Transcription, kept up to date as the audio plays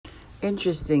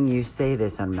Interesting you say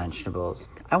this, Unmentionables.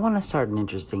 I want to start an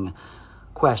interesting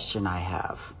question I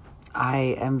have.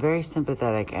 I am very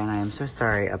sympathetic and I am so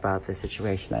sorry about the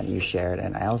situation that you shared.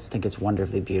 And I also think it's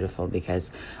wonderfully beautiful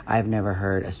because I've never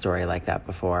heard a story like that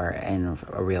before in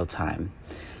a real time.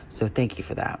 So thank you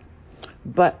for that.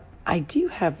 But I do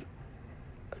have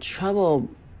trouble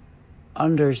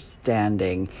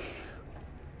understanding.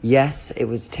 Yes, it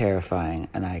was terrifying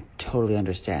and I totally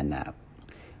understand that.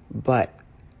 But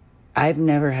I've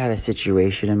never had a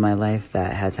situation in my life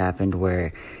that has happened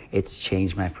where it's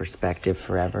changed my perspective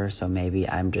forever. So maybe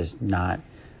I'm just not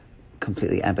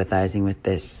completely empathizing with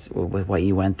this, with what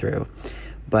you went through.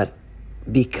 But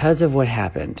because of what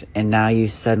happened, and now you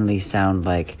suddenly sound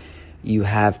like you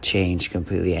have changed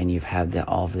completely and you've had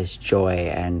all of this joy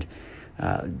and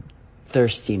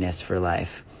thirstiness for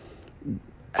life.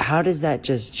 How does that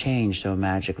just change so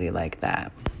magically like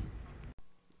that?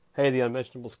 Hey, the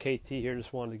Unmentionables, KT here.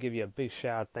 Just wanted to give you a big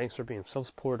shout out. Thanks for being so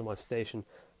supportive of my station.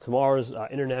 Tomorrow's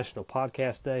International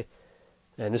Podcast Day,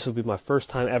 and this will be my first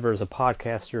time ever as a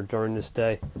podcaster during this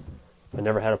day. I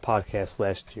never had a podcast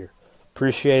last year.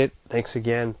 Appreciate it. Thanks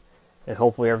again, and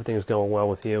hopefully everything's going well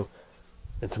with you.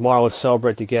 And tomorrow, let's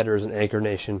celebrate together as an Anchor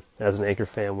Nation, as an Anchor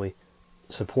family,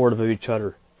 supportive of each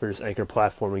other for this Anchor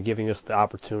platform and giving us the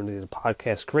opportunity to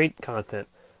podcast great content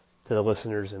to the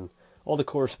listeners and all the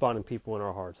corresponding people in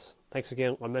our hearts. Thanks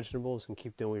again, Unmentionables, and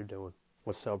keep doing what you're doing.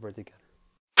 Let's celebrate together.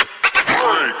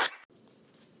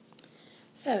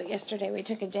 So yesterday we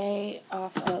took a day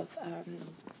off of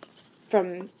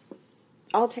from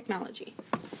all technology.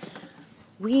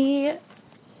 We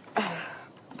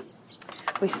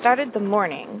started the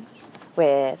morning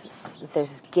with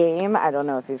this game. I don't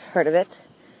know if you've heard of it.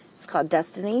 It's called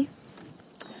Destiny.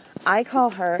 I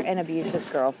call her an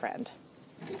abusive girlfriend.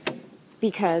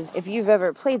 Because if you've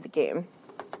ever played the game,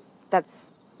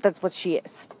 that's what she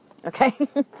is. Okay?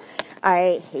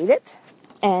 I hate it,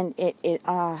 and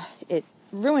it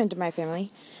ruined my family,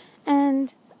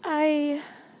 and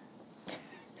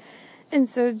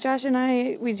so Josh and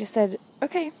I, we just said,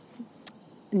 okay,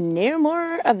 no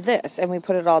more of this, and we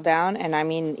put it all down, and I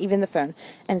mean, even the phone,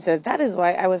 and so that is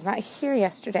why I was not here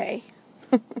yesterday,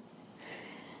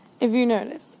 if you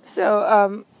noticed.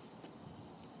 So,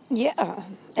 yeah,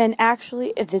 and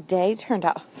actually, the day turned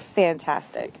out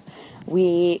fantastic.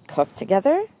 We cooked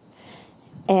together,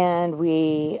 and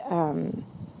we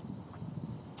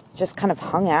just kind of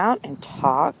hung out and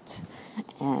talked,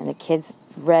 and the kids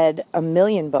read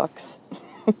 1,000,000 books.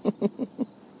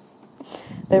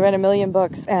 They read 1,000,000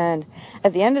 books, and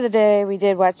at the end of the day, we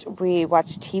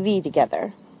watched TV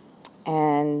together,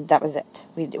 and that was it.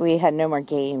 We had no more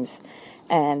games,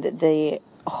 and the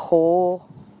whole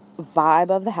vibe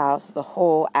of the house, the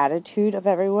whole attitude of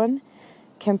everyone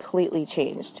completely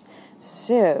changed.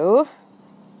 So,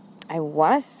 I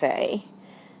want to say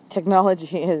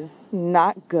technology is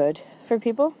not good for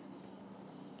people.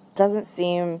 Doesn't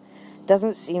seem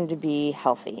to be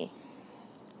healthy.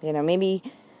 You know, maybe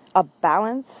a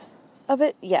balance of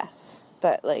it, yes,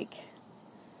 but like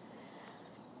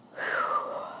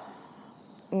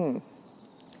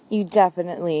you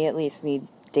definitely at least need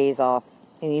days off.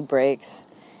 You need breaks.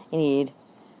 You need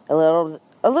a little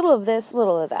of this, a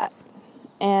little of that.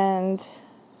 And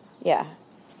yeah.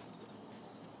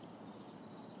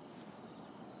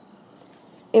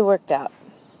 It worked out.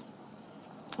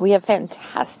 We have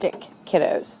fantastic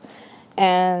kiddos.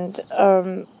 And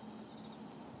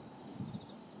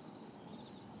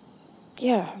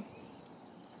yeah.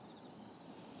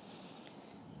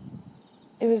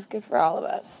 It was good for all of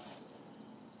us.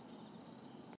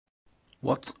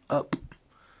 What's up?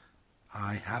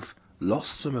 I have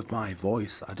lost some of my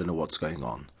voice. I don't know what's going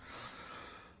on.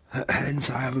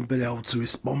 Hence, I haven't been able to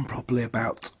respond properly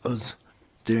about us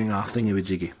doing our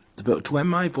thingy-majiggy. But when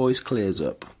my voice clears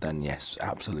up, then yes,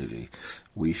 absolutely,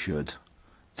 we should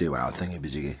do our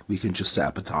thingy-majiggy. We can just set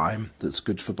up a time that's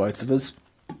good for both of us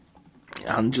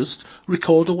and just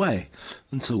record away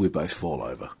until we both fall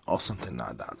over or something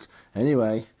like that.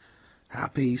 Anyway,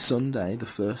 happy Sunday, the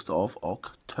 1st of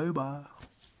October.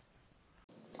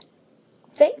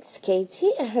 Thanks,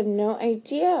 Katie. I had no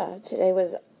idea today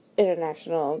was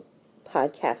International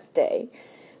Podcast Day.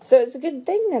 So it's a good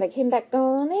thing that I came back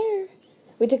on air.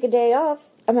 We took a day off.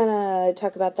 I'm going to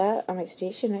talk about that on my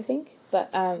station, I think. But,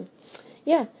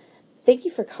 yeah. Thank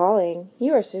you for calling.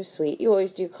 You are so sweet. You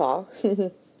always do call.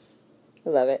 I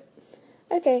love it.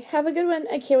 Okay, have a good one.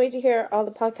 I can't wait to hear all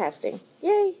the podcasting.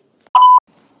 Yay!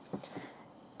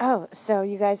 Oh, so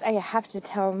you guys, I have to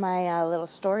tell my little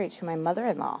story to my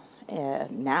mother-in-law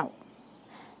now.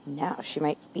 Now, she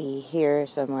might be here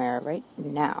somewhere right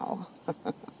now.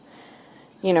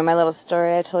 You know, my little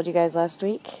story I told you guys last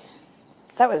week.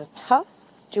 That was tough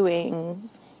doing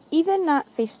even not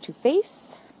face to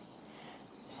face.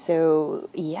 So,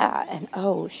 yeah, and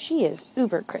oh, she is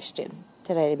uber Christian.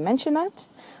 Did I mention that?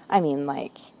 I mean,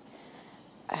 like,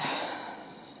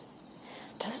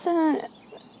 doesn't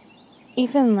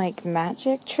even like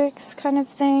magic tricks kind of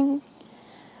thing.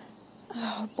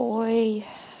 Oh boy,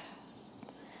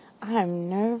 I'm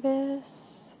nervous.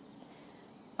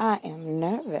 I am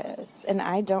nervous, and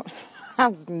I don't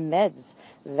have meds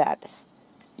that,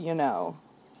 you know,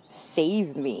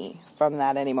 save me from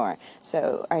that anymore.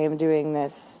 So I am doing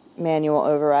this manual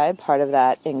override. Part of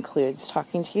that includes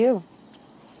talking to you.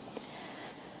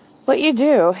 What you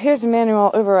do, here's a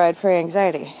manual override for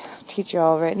anxiety. I'll teach you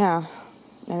all right now.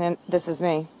 And then, this is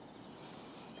me.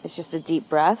 It's just a deep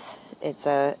breath. It's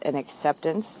an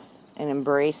acceptance, an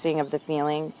embracing of the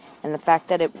feeling, and the fact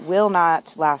that it will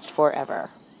not last forever.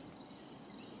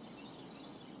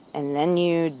 And then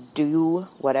you do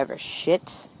whatever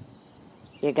shit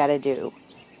you gotta do.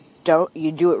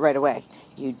 You do it right away.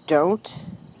 You don't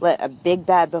let a big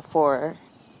bad before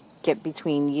get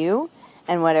between you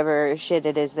and whatever shit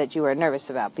it is that you are nervous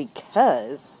about,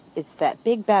 because it's that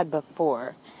big bad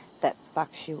before that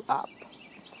fucks you up.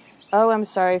 Oh, I'm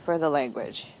sorry for the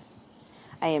language.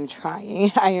 I am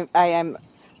trying. I am,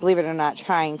 believe it or not,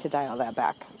 trying to dial that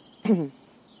back.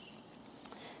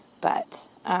 But,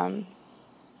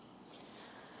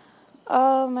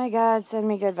 oh my God, send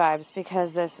me good vibes,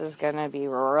 because this is gonna be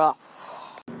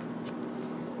rough.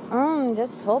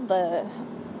 Just told the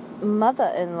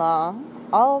mother-in-law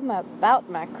all about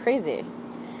my crazy.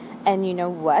 And you know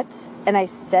what? And I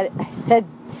said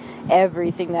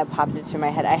everything that popped into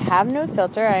my head. I have no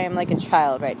filter. I am like a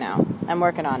child right now. I'm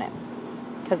working on it,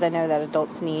 because I know that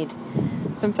adults need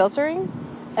some filtering,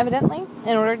 evidently,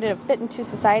 in order to fit into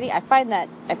society. I find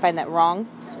that wrong.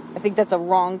 I think that's a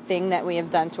wrong thing that we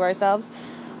have done to ourselves.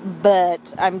 But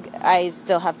I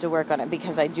still have to work on it,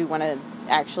 because I do want to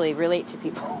actually relate to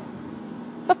people.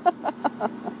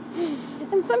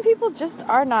 And some people just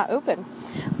are not open.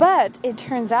 But it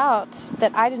turns out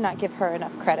that I did not give her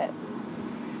enough credit,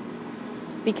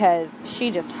 because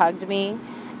she just hugged me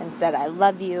and said, I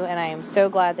love you, and I am so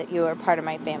glad that you are part of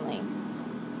my family.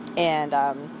 And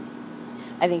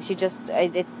I think she just,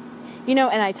 you know,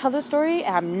 and I tell the story,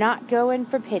 I'm not going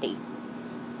for pity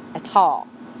at all.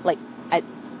 Like,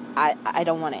 I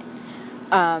don't want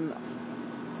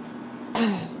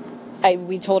it.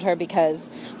 We told her because,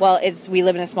 well, we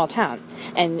live in a small town,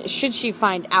 and should she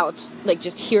find out, like,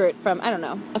 just hear it from, I don't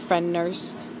know, a friend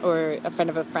nurse, or a friend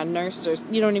of a friend nurse, or,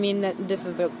 you know what I mean, that this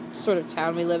is the sort of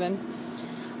town we live in,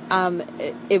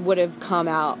 it would have come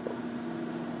out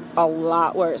a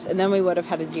lot worse, and then we would have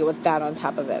had to deal with that on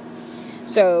top of it.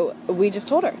 So we just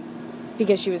told her,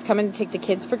 because she was coming to take the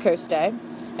kids for Coast Day,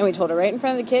 and we told her right in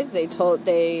front of the kids. They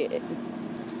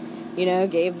you know,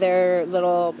 gave their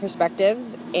little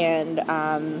perspectives and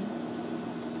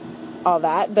all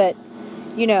that. But,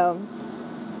 you know,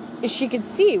 she could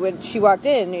see when she walked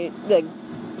in, like,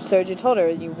 Soja told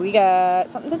her, we got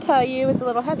something to tell you, it's a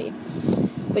little heavy.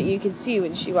 But you could see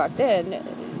when she walked in,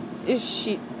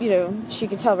 she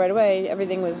could tell right away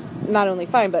everything was not only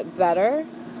fine, but better.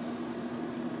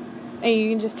 And you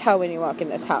can just tell when you walk in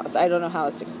this house. I don't know how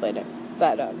else to explain it.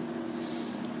 But,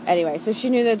 anyway, so she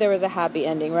knew that there was a happy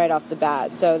ending right off the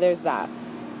bat. So there's that.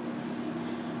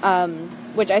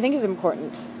 Which I think is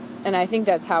important. And I think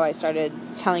that's how I started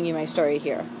telling you my story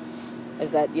here.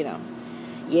 Is that, you know,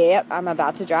 yep, I'm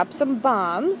about to drop some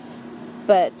bombs,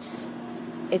 but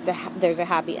there's a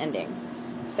happy ending.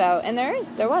 So, and there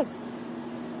was.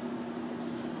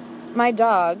 My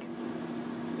dog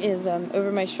is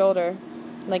over my shoulder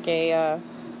like a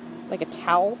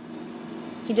towel.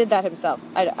 He did that himself.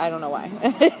 I don't know why.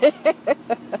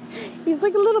 He's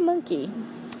like a little monkey.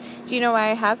 Do you know why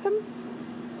I have him?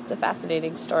 It's a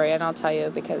fascinating story, and I'll tell you,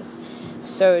 because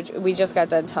Soj, we just got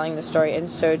done telling the story, and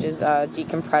Soj is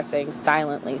decompressing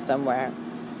silently somewhere.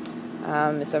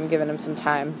 So I'm giving him some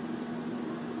time.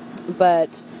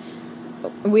 But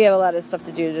we have a lot of stuff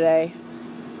to do today,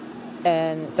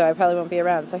 and so I probably won't be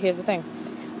around. So here's the thing.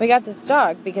 We got this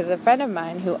dog because a friend of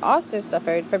mine who also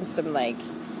suffered from some, like,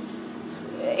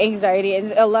 anxiety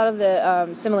and a lot of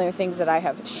the similar things that I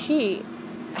have. She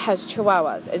has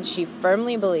chihuahuas, and she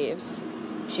firmly believes,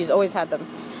 she's always had them,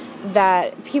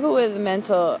 that people with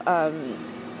mental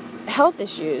health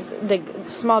issues, the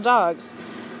small dogs,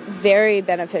 very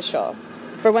beneficial.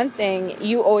 For one thing,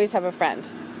 you always have a friend.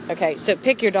 Okay, so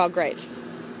pick your dog right.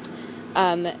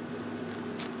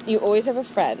 You always have a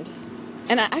friend.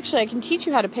 And I can teach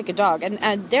you how to pick a dog.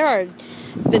 And there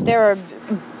are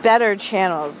better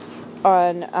channels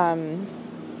on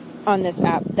on this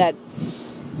app that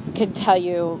could tell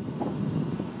you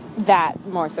that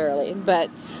more thoroughly. But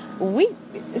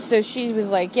so she was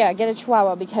like, yeah, get a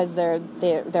Chihuahua because they're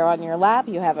on your lap.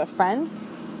 You have a friend,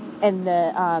 and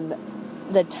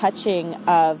the touching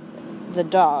of the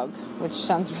dog, which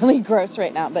sounds really gross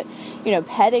right now, but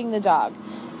petting the dog,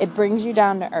 it brings you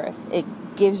down to earth. It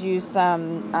gives you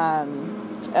some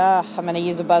I'm going to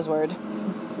use a buzzword,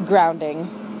 grounding,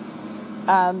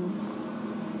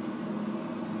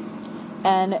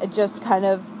 and it just kind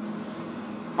of,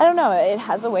 I don't know, it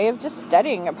has a way of just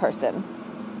studying a person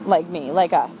like me,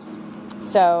 like us.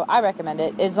 So I recommend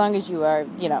it, as long as you are,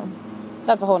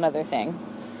 that's a whole nother thing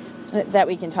that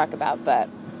we can talk about. But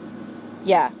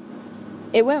yeah,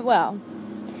 it went well,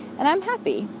 and I'm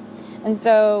happy. And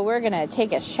so we're going to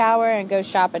take a shower and go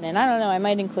shopping, and I don't know, I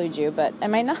might include you, but I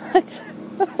might not.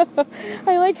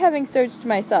 I like having searched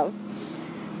myself.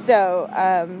 So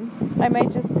I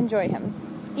might just enjoy him.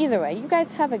 Either way, you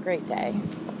guys have a great day.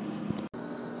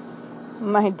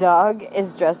 My dog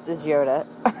is dressed as Yoda.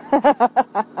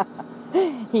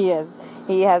 He is.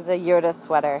 He has a Yoda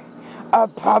sweater. A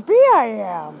puppy I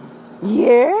am.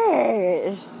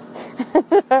 Yes.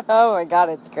 Oh my God,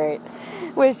 it's great.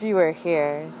 Wish you were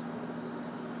here.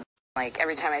 Like,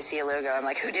 every time I see a logo, I'm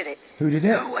like, who did it? Who did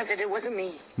it? Who was it? It wasn't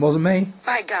me. Wasn't me.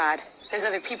 By God, there's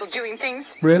other people doing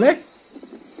things. Really?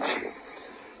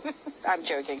 I'm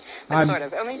joking, but sort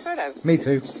of. Only sort of. Me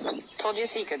too. Just told you a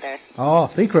secret there. Oh,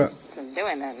 secret. So I'm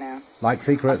doing that now. Like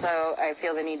secrets. Also, I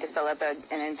feel the need to fill up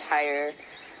an entire,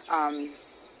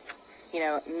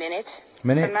 minute.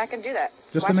 Minute? I'm not going to do that.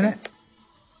 Just Watch a minute.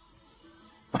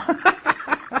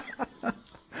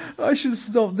 I should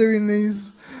stop doing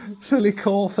these silly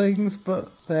call things, but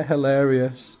they're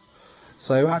hilarious.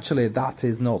 So actually, that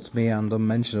is not me and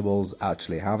Unmentionables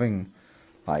actually having,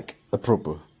 like, a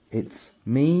proper. It's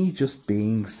me just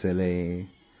being silly.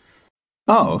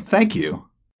 Oh, thank you.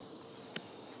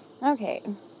 Okay,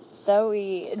 so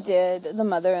we did the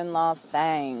mother-in-law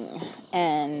thing,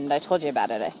 and I told you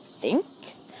about it, I think.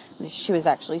 She was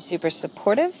actually super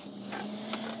supportive.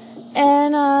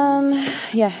 And,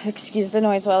 yeah, excuse the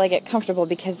noise while I get comfortable,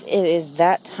 because it is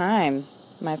that time,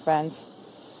 my friends.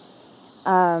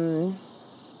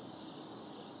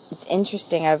 It's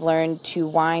interesting. I've learned to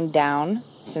wind down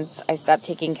since I stopped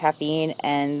taking caffeine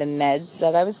and the meds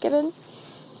that I was given.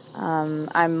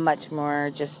 I'm much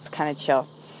more just kind of chill.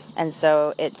 And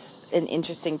so it's an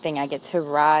interesting thing. I get to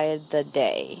ride the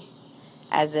day.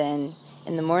 As in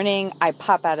the morning, I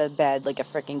pop out of bed like a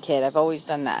freaking kid. I've always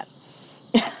done that.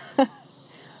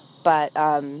 But,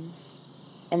 and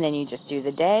then you just do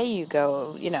the day. You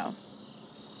go,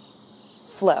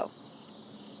 flow.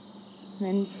 And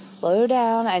then slow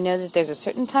down. I know that there's a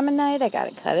certain time of night I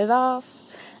gotta cut it off.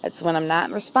 That's when I'm not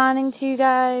responding to you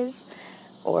guys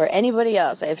or anybody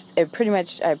else. I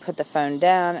put the phone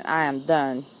down and I am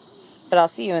done. But I'll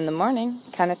see you in the morning,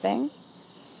 kind of thing.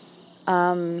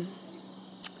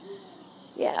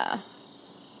 Yeah.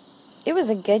 It was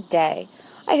a good day.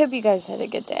 I hope you guys had a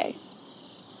good day.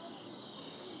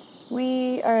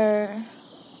 We are,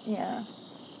 yeah.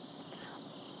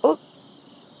 Oh,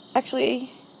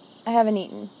 actually, I haven't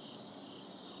eaten.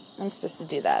 I'm supposed to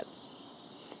do that.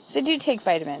 So I do take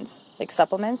vitamins, like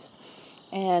supplements,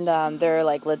 and they're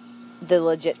like the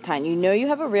legit kind. You know you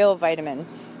have a real vitamin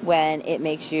when it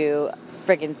makes you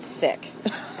friggin' sick,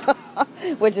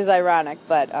 which is ironic,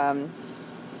 but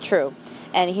true.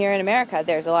 And here in America,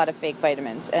 there's a lot of fake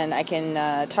vitamins, and I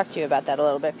can talk to you about that a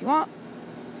little bit if you want.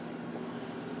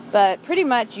 But pretty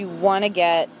much you want to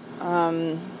get,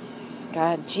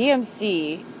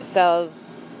 GMC sells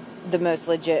the most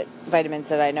legit vitamins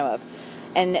that I know of.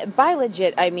 And by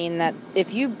legit, I mean that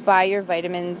if you buy your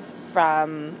vitamins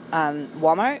from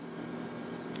Walmart,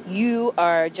 you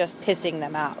are just pissing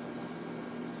them out.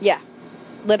 Yeah,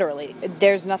 literally.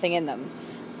 There's nothing in them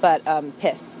but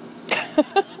piss.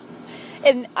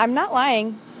 And I'm not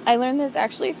lying. I learned this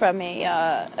actually from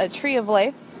a Tree of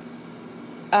Life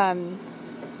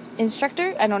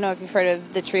instructor. I don't know if you've heard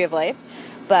of the Tree of Life,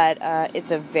 but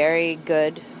it's a very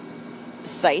good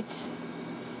site.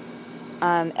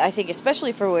 I think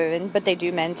especially for women, but they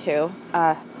do men too.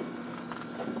 And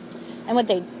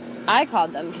I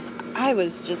called them because I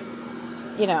was just,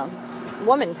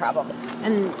 woman problems.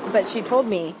 But she told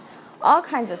me all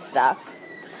kinds of stuff.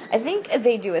 I think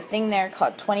they do a thing there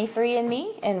called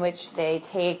 23andMe, in which they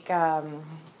take, you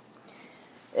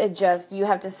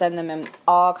have to send them in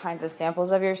all kinds of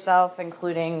samples of yourself,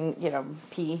 including,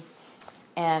 pee.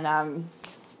 And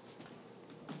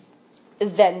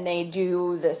then they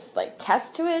do this,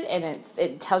 test to it, and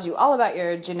it tells you all about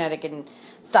your genetic and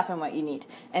stuff in what you need.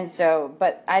 And so,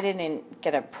 but I didn't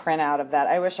get a printout of that.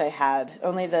 I wish I had.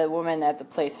 Only the woman at the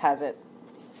place has it,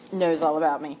 knows all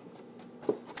about me,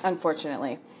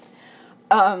 unfortunately.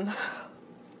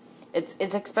 It's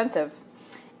expensive,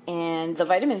 and the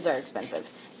vitamins are expensive.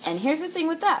 And here's the thing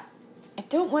with that. I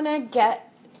don't want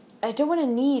to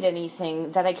need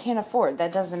anything that I can't afford.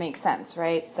 That doesn't make sense,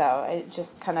 right? So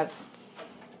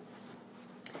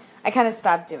I kind of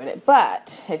stopped doing it.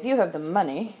 But if you have the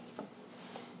money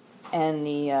and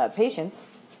the patience,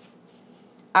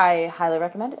 I highly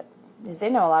recommend it, because they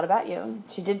know a lot about you.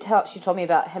 She told me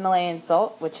about Himalayan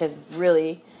salt, which has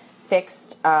really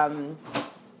fixed a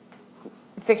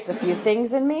few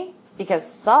things in me, because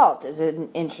salt is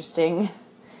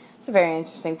it's a very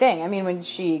interesting thing. I mean, when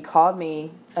she called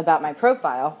me about my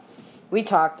profile, we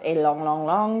talked a long, long,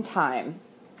 long time.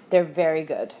 They're very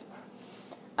good.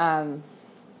 So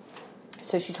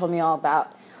she told me all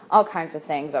about all kinds of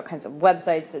things, all kinds of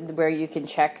websites where you can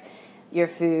check your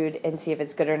food and see if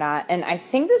it's good or not. And I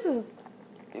think this is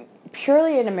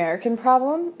purely an American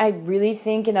problem. I really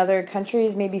think in other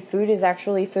countries maybe food is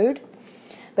actually food.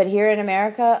 But here in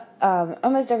America,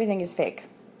 almost everything is fake.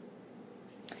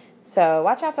 So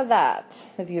watch out for that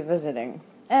if you're visiting.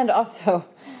 And also,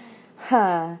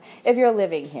 if you're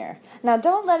living here. Now,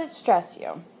 don't let it stress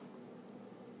you.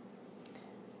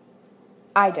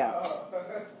 I don't.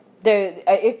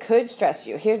 It could stress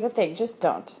you. Here's the thing, just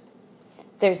don't.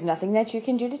 There's nothing that you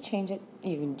can do to change it.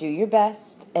 You can do your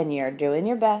best, and you're doing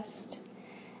your best.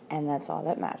 And that's all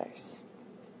that matters.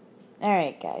 All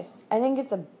right, guys. I think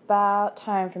it's about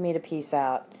time for me to peace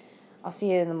out. I'll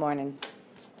see you in the morning.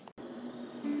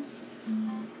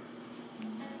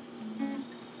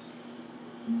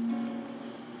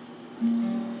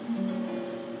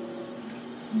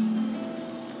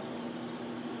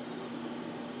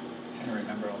 I don't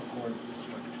remember all the chord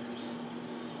structures.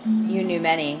 You knew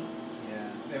many.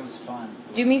 Yeah, it was fun.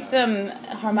 Do me some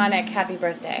harmonic happy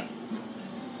birthday.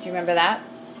 Do you remember that?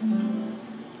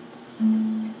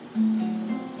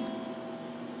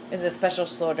 It was a special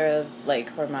sort of,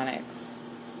 harmonics.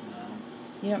 No.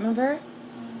 You don't remember?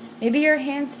 Maybe your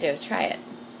hands do. Try it.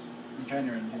 I'm trying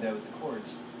to do that with the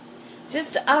chords.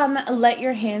 Just let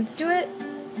your hands do it.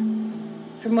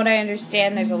 From what I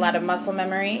understand, there's a lot of muscle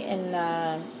memory in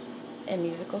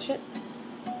musical shit,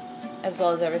 as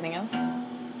well as everything else.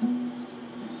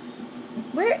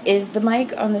 Where is the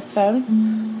mic on this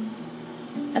phone?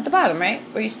 At the bottom, right?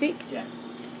 Where you speak? Yeah.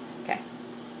 Okay.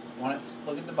 Just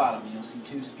look at the bottom and you'll see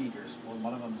two speakers. Well,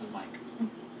 one of them's a mic,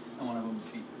 and one of them's a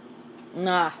speaker.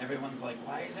 Nah. Everyone's like,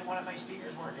 why isn't one of my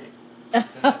speakers working? Because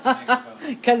it's a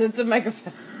microphone. Because it's a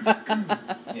microphone.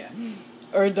 Yeah.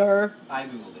 Or a I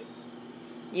Googled it.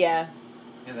 Yeah.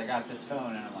 Because I got this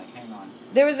phone and I'm like, hang on.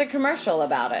 There was a commercial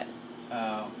about it.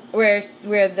 Oh. Where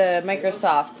the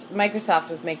Microsoft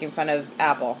was making fun of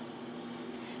Apple.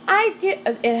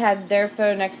 It had their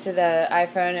phone next to the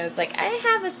iPhone. It was like, I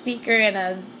have a speaker and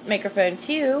a microphone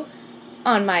too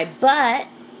on my butt,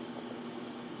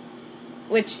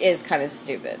 which is kind of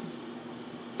stupid,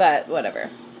 but whatever.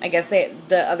 I guess the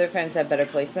other phones have better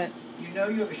placement. You know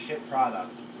you have a shit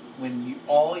product when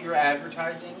all your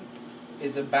advertising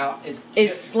is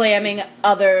slamming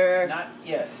other.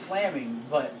 Slamming,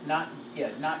 but not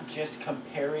just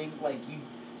comparing.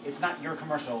 It's not your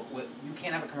commercial. You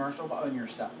can't have a commercial by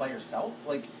yourself.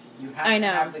 Like you have to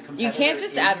have the competitor. You can't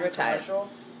just in advertise. Your commercial,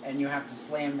 and you have to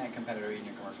slam that competitor in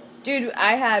your commercial. Dude,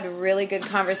 I had really good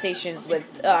conversations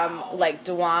with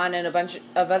Dewan and a bunch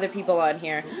of other people on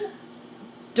here.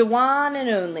 Dewan and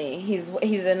Only. He's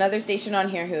another station on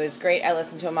here who is great. I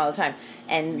listen to him all the time.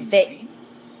 And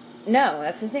no,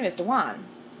 that's his name is Dewan.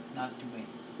 Not Dwayne.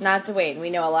 Not Dwayne. We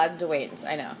know a lot of Dwaynes.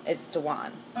 I know. It's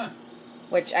Dewan. Huh.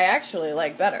 Which I actually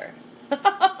like better.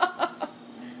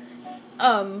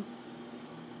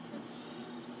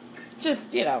 Just,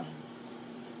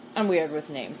 I'm weird with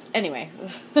names. Anyway,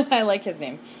 I like his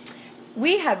name.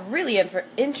 We had really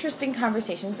interesting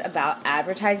conversations about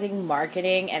advertising,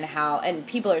 marketing, and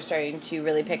people are starting to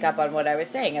really pick up on what I was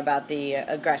saying about the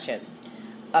aggression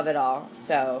of it all.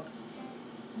 So,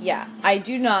 yeah, I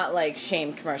do not like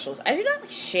shame commercials. I do not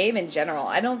like shame in general.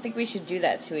 I don't think we should do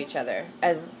that to each other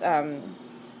as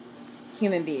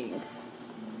human beings.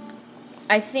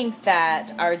 I think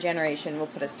that our generation will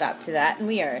put a stop to that, and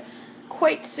we are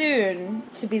quite soon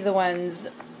to be the ones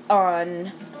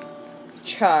on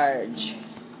charge.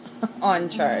 On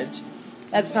charge.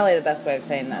 That's probably the best way of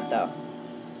saying that, though.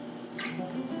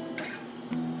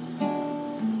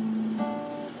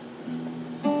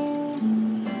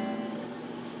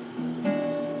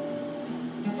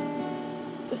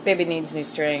 This baby needs new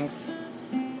strings.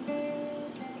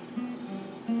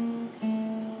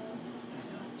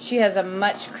 Gucci has a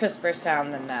much crisper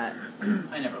sound than that.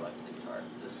 I never liked the guitar.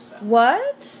 This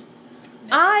What?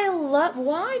 Never. I love...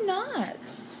 Why not?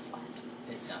 It's flat.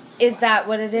 It sounds Is flat. that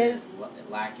what it is? It's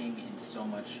lacking in so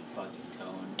much fucking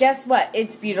tone. Guess what?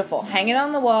 It's beautiful. Hang it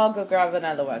on the wall. Go grab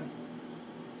another one.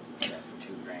 Yeah, for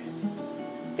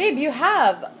 $2,000. Babe, you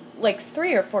have like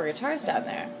 3 or 4 guitars down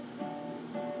there.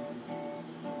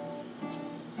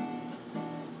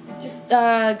 Just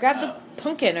grab the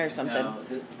pumpkin or something. No,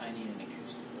 I need an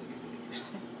acoustic. Like a good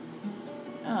acoustic.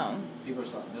 Oh. People are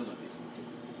selling those on Facebook,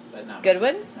 but not Good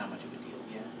much, ones? Not much of a deal.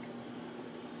 Yeah.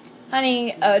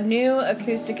 Honey, a new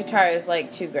acoustic guitar is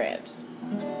like $2,000.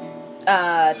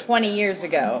 20 years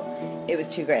ago, it was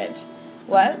 $2,000.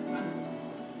 What?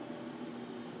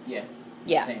 Yeah.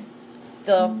 Yeah. Same.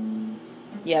 Still,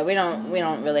 yeah, we don't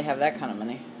really have that kind of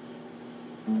money.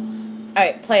 All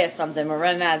right, play us something. We're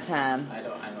running out of time. I don't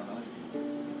know.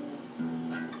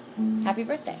 Happy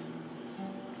birthday.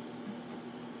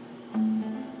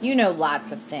 You know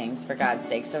lots of things, for God's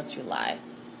sakes, don't you lie.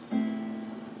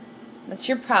 That's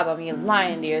your problem. You're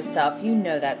lying to yourself. You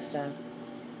know that stuff.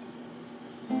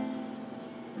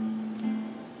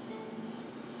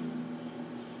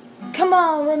 Come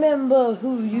on, remember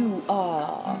who you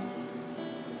are.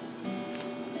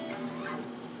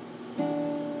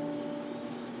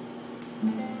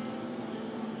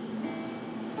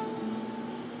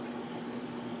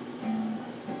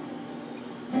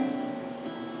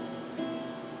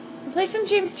 Play some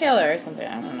James Taylor or something.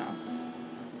 I don't know.